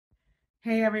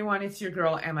Hey everyone, it's your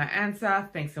girl Emma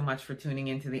Ansa. Thanks so much for tuning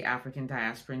into the African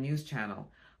Diaspora News Channel.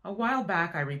 A while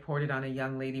back, I reported on a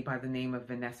young lady by the name of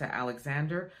Vanessa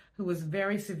Alexander who was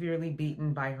very severely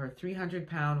beaten by her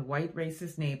 300-pound white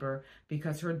racist neighbor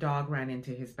because her dog ran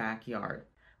into his backyard.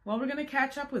 Well, we're going to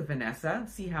catch up with Vanessa,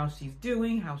 see how she's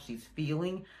doing, how she's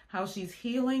feeling, how she's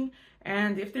healing,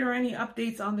 and if there are any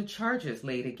updates on the charges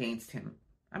laid against him.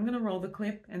 I'm going to roll the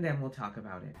clip and then we'll talk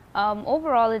about it.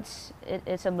 Overall, it's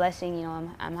a blessing.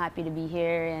 I'm happy to be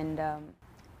here, and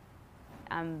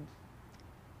I'm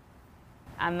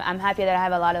I'm happy that I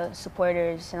have a lot of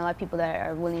supporters and a lot of people that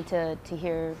are willing to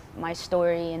hear my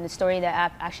story and the story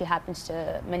that actually happens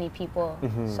to many people.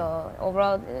 So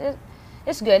overall,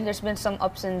 it's good. There's been some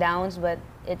ups and downs, but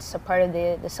it's a part of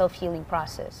the self-healing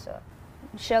process. So.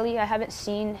 Shelly, I haven't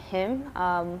seen him.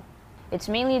 It's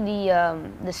mainly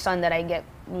the son that I get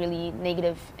really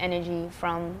negative energy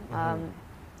from.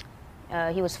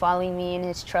 He was following me in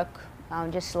his truck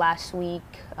just last week,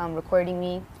 recording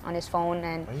me on his phone.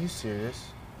 And are you serious?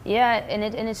 Yeah, and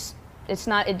it's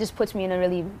not. It just puts me in a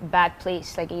really bad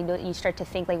place. Like you start to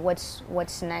think like,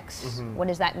 what's next? What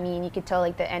does that mean? You could tell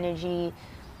like the energy.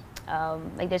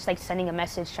 Like there's like sending a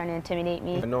message trying to intimidate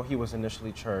me. I know he was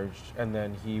initially charged and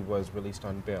then he was released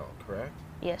on bail, correct?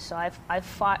 Yes, so I've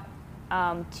fought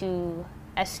to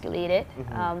escalate it.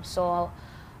 So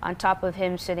on top of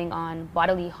him sitting on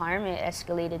bodily harm, it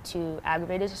escalated to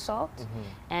aggravated assault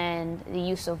and the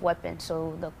use of weapons,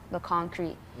 so the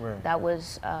concrete. Right. That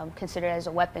was considered as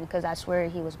a weapon because that's where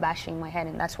he was bashing my head,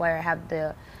 and that's why I have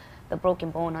the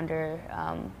broken bone under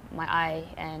my eye.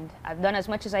 And I've done as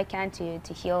much as I can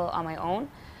to heal on my own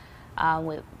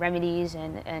with remedies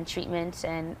and treatments.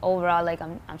 And overall, like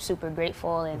I'm super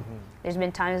grateful. And there's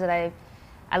been times that I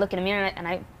look in the mirror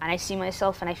and I see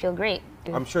myself and I feel great.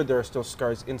 I'm sure there are still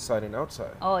scars inside and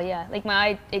outside. Oh yeah, like my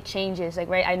eye, it changes. Like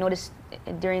I notice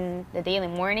during the day in the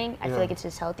morning, I feel like it's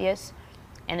his healthiest,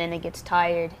 and then it gets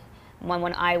tired.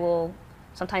 One eye will.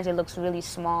 Sometimes it looks really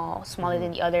smaller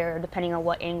than the other, depending on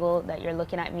what angle that you're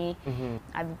looking at me.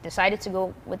 I've decided to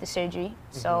go with the surgery.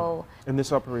 So. And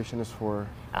this operation is for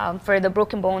the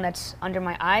broken bone that's under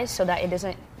my eye, so that it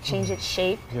doesn't change its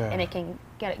shape and it can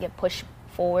get pushed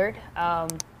forward.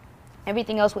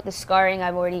 Everything else with the scarring,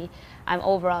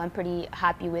 I'm pretty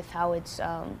happy with how it's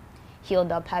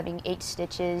healed up, having 8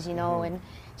 stitches, you know, and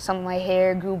some of my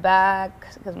hair grew back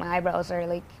because my eyebrows are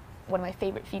like one of my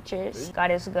favorite features.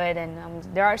 God is good, and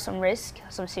there are some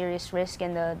serious risk,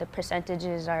 and the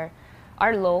percentages are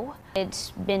low.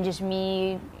 It's been just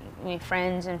me, my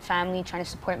friends and family trying to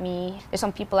support me. There's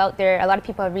some people out there, a lot of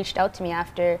people have reached out to me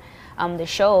after the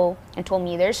show and told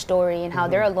me their story and how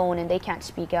they're alone and they can't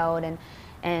speak out,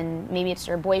 and maybe it's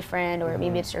their boyfriend or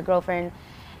maybe it's their girlfriend.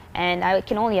 And I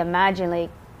can only imagine, like,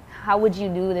 how would you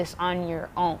do this on your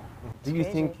own? Do you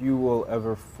think you will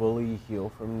ever fully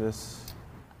heal from this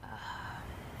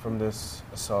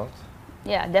assault?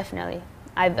 Yeah, definitely.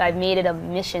 I've made it a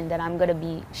mission that I'm gonna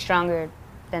be stronger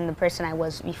than the person I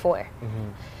was before.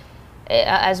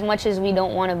 As much as we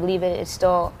don't want to believe it, it's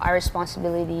still our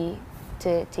responsibility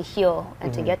to heal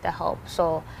and to get the help.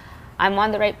 So I'm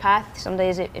on the right path. Some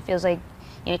days it feels like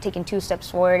you're taking 2 steps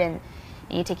forward and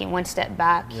you're taking 1 step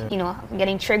back. You know,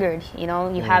 getting triggered. You know,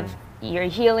 you're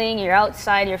healing, you're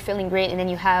outside, you're feeling great, and then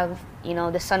you have, you know,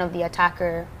 the son of the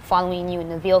attacker following you in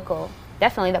the vehicle.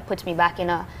 Definitely that puts me back in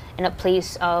a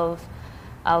place of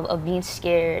being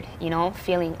scared, you know,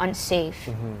 feeling unsafe.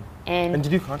 And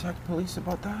did you contact the police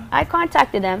about that? I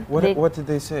contacted them. What did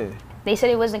they say? They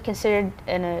said it wasn't considered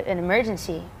an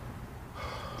emergency,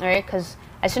 right? Because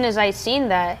as soon as I seen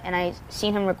that and I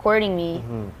seen him recording me,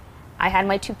 I had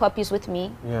my 2 puppies with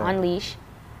me on leash.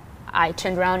 I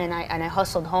turned around and I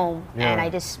hustled home, and I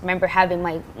just remember having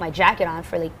my jacket on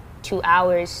for like 2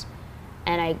 hours,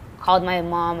 and I called my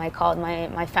mom, I called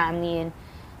my family, and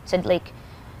said like,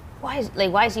 why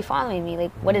is he following me?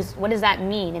 Like, what does that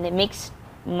mean? And it makes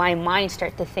my mind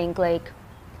start to think like,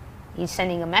 he's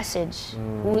sending a message.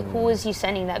 Who is he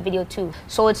sending that video to?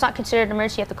 So it's not considered an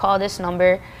emergency. You have to call this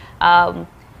number. And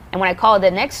when I call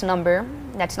the next number,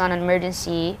 that's not an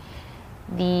emergency.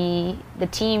 The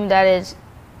team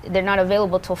they're not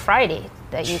available till Friday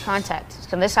that you contact.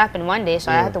 So this happened Monday,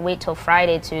 so I had to wait till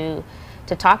Friday to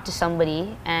talk to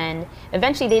somebody. And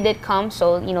eventually they did come.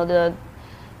 So, you know,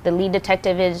 the lead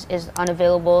detective is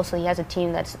unavailable, so he has a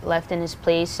team that's left in his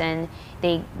place, and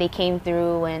they came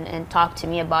through and talked to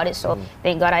me about it. So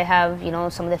thank God I have, you know,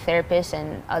 some of the therapists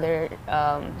and other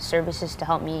services to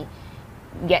help me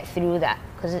get through that,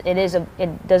 because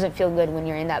it doesn't feel good when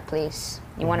you're in that place.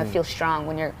 You want to feel strong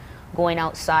when you're going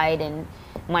outside and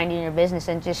minding your business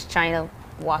and just trying to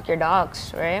walk your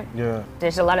dogs, right? Yeah.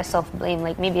 There's a lot of self-blame.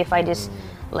 Like maybe if I just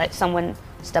let someone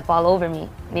step all over me,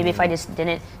 maybe if I just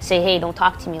didn't say, hey, don't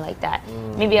talk to me like that,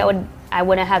 maybe I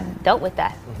wouldn't have dealt with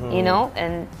that, you know?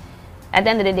 And at the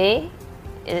end of the day,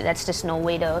 that's just no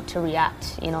way to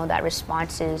react. You know, that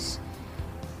response is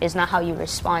not how you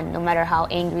respond, no matter how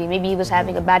angry. Maybe he was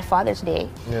having a bad Father's Day.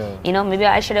 Yeah. You know, maybe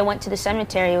I should have went to the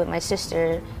cemetery with my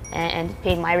sister and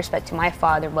paid my respect to my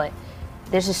father, but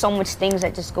there's just so much things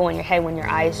that just go in your head when your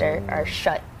eyes are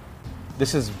shut.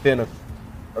 This has been a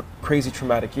crazy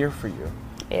traumatic year for you.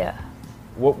 Yeah.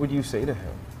 What would you say to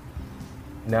him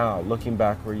now, looking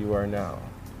back where you are now?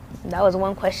 That was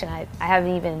one question I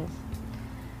haven't even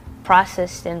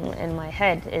processed in my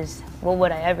head, is what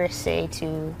would I ever say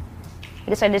to, I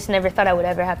guess I just never thought I would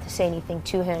ever have to say anything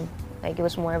to him. Like it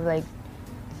was more of like,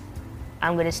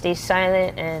 I'm gonna stay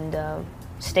silent and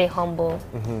stay humble.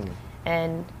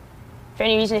 And for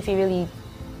any reason, if he really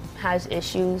has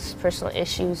issues, personal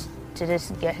issues, to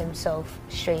just get himself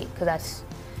straight, because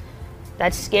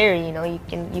that's scary. You know, you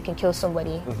can kill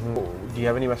somebody. Do you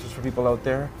have any message for people out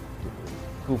there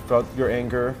who felt your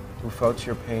anger, who felt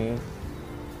your pain?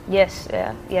 Yes,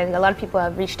 yeah. A lot of people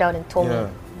have reached out and told me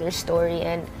their story,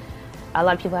 and a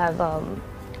lot of people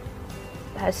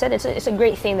have said it's a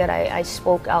great thing that I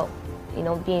spoke out. You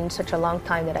know, being such a long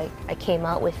time that I came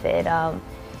out with it.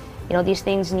 You know, these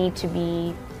things need to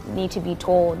be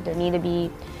told. There need to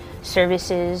be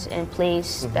services in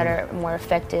place that are more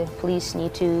effective. Police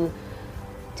need to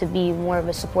be more of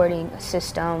a supporting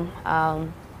system,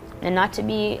 and not to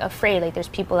be afraid. Like there's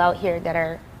people out here that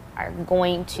are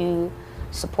going to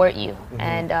support you,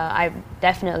 and I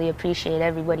definitely appreciate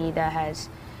everybody that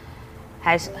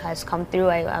has come through.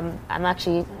 I'm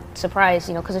actually surprised,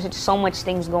 you know, because there's so much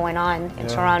things going on in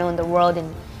Toronto and the world,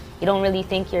 and you don't really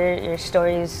think your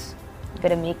story is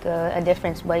gonna make a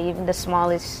difference, but even the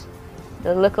smallest,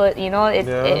 the little, you know,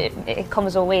 it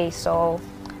comes away. So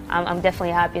I'm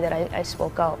definitely happy that I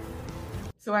spoke out.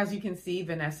 So as you can see,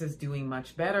 Vanessa's doing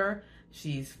much better.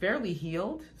 She's fairly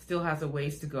healed, still has a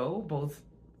ways to go, both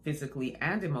physically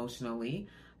and emotionally.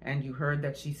 And you heard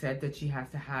that she said that she has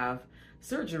to have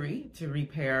surgery to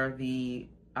repair the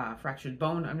fractured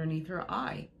bone underneath her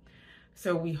eye.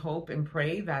 So we hope and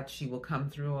pray that she will come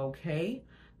through okay.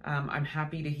 I'm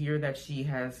happy to hear that she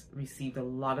has received a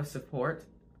lot of support,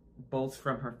 both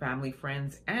from her family,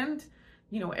 friends, and,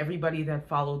 you know, everybody that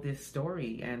followed this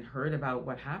story and heard about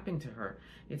what happened to her.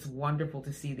 It's wonderful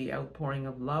to see the outpouring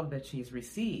of love that she's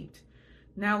received.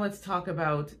 Now let's talk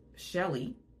about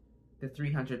Shelly, the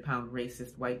 300-pound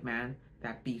racist white man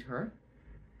that beat her.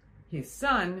 His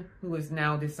son, who has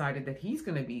now decided that he's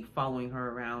going to be following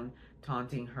her around,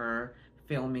 taunting her,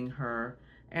 filming her,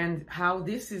 and how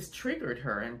this has triggered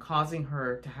her and causing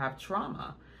her to have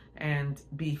trauma and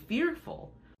be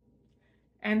fearful.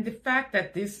 And the fact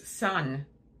that this son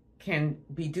can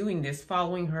be doing this,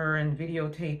 following her and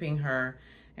videotaping her,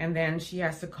 and then she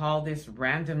has to call this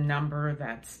random number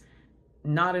that's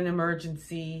not an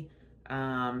emergency,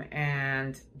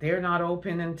 and they're not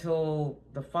open until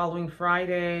the following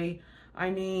Friday. I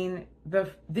mean,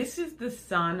 this is the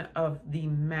son of the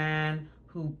man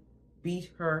who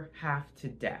beat her half to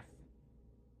death.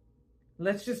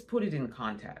 Let's just put it in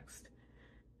context.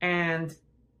 And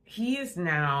he is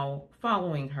now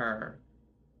following her,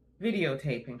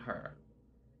 videotaping her,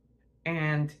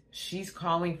 and she's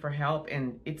calling for help,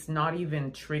 and it's not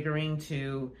even triggering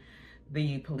to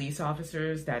the police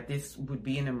officers that this would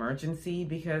be an emergency,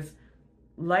 because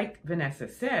like Vanessa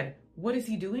said, what is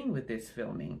he doing with this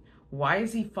filming? Why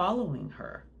is he following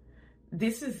her?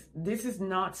 This is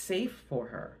not safe for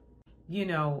her. You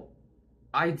know,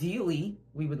 ideally,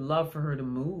 we would love for her to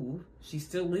move. She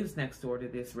still lives next door to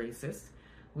this racist.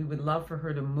 We would love for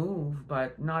her to move,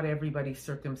 but not everybody's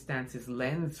circumstances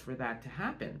lends for that to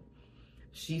happen.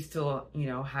 She still, you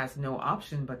know, has no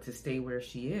option but to stay where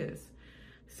she is.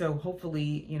 So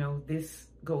hopefully, you know, this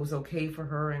goes okay for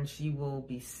her and she will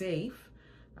be safe.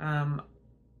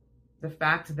 The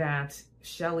fact that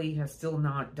Shelly has still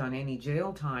not done any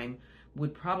jail time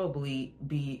would probably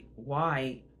be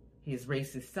why his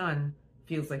racist son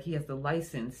feels like he has the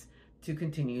license to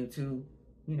continue to,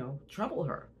 you know, trouble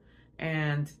her.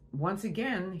 And once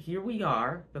again, here we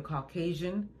are, the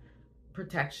Caucasian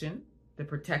protection, the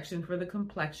protection for the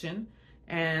complexion.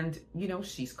 And, you know,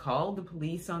 she's called the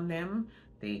police on them.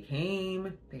 They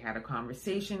came, they had a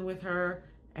conversation with her,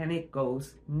 and it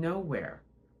goes nowhere.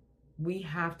 We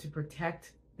have to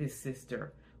protect this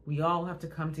sister. We all have to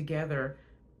come together.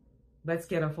 Let's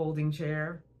get a folding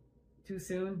chair. Too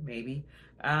soon? Maybe.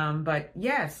 But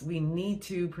yes, we need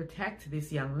to protect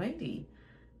this young lady.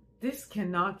 This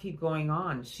cannot keep going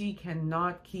on. She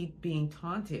cannot keep being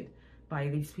taunted by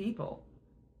these people.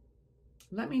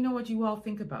 Let me know what you all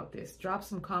think about this. Drop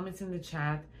some comments in the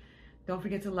chat. Don't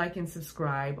forget to like and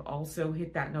subscribe. Also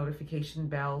hit that notification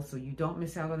bell so you don't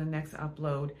miss out on the next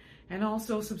upload. And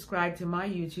also subscribe to my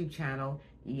YouTube channel,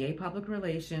 EA Public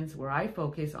Relations, where I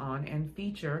focus on and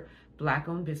feature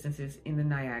Black-owned businesses in the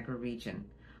Niagara region.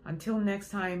 Until next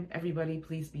time, everybody,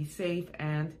 please be safe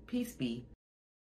and peace be.